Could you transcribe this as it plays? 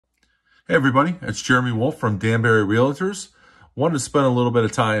Hey everybody, it's Jeremy Wolf from Danbury Realtors. Wanted to spend a little bit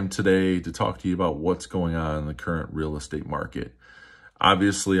of time today to talk to you about what's going on in the current real estate market.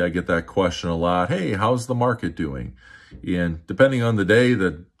 Obviously, I get that question a lot. Hey, how's the market doing? And depending on the day,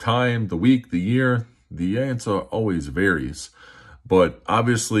 the time, the week, the year, the answer always varies. But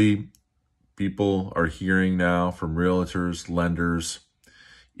obviously, people are hearing now from realtors, lenders,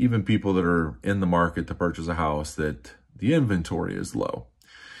 even people that are in the market to purchase a house that the inventory is low.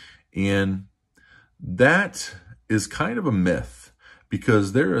 And that is kind of a myth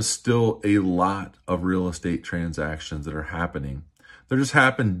because there is still a lot of real estate transactions that are happening. They just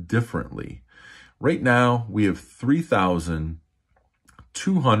happen differently. Right now, we have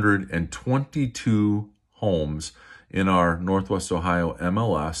 3,222 homes in our Northwest Ohio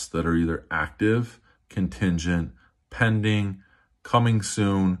MLS that are either active, contingent, pending, coming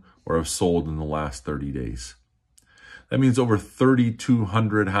soon, or have sold in the last 30 days. That means over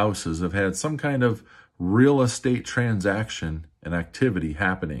 3,200 houses have had some kind of real estate transaction and activity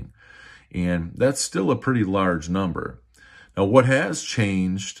happening. And that's still a pretty large number. Now, what has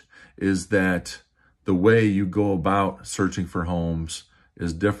changed is that the way you go about searching for homes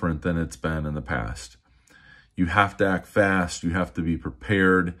is different than it's been in the past. You have to act fast. You have to be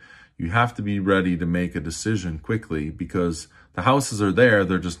prepared. You have to be ready to make a decision quickly because the houses are there.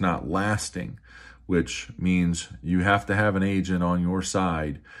 They're just not lasting, which means you have to have an agent on your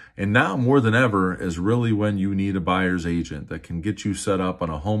side. And now more than ever is really when you need a buyer's agent that can get you set up on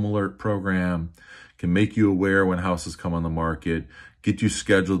a home alert program, can make you aware when houses come on the market, get you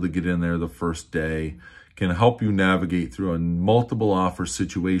scheduled to get in there the first day, can help you navigate through a multiple offer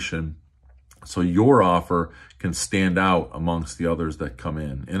situation so your offer can stand out amongst the others that come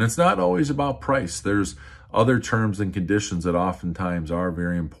in. And it's not always about price. There's other terms and conditions that oftentimes are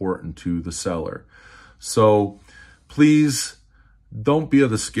very important to the seller. So please don't be of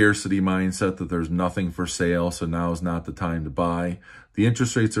the scarcity mindset that there's nothing for sale, so now is not the time to buy. The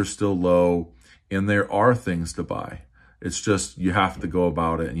interest rates are still low, and there are things to buy. It's just you have to go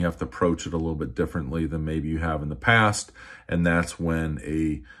about it, and you have to approach it a little bit differently than maybe you have in the past, and that's when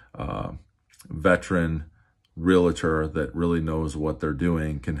a veteran realtor that really knows what they're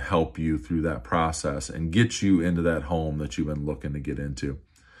doing can help you through that process and get you into that home that you've been looking to get into.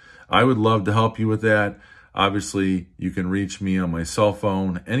 I would love to help you with that. Obviously, you can reach me on my cell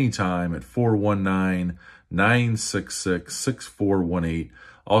phone anytime at 419-966-6418.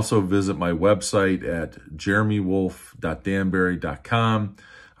 Also visit my website at jeremywolf.danbury.com.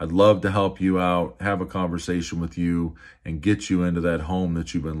 I'd love to help you out, have a conversation with you, and get you into that home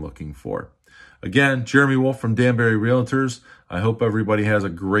that you've been looking for. Again, Jeremy Wolf from Danbury Realtors. I hope everybody has a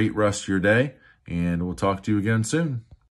great rest of your day, and we'll talk to you again soon.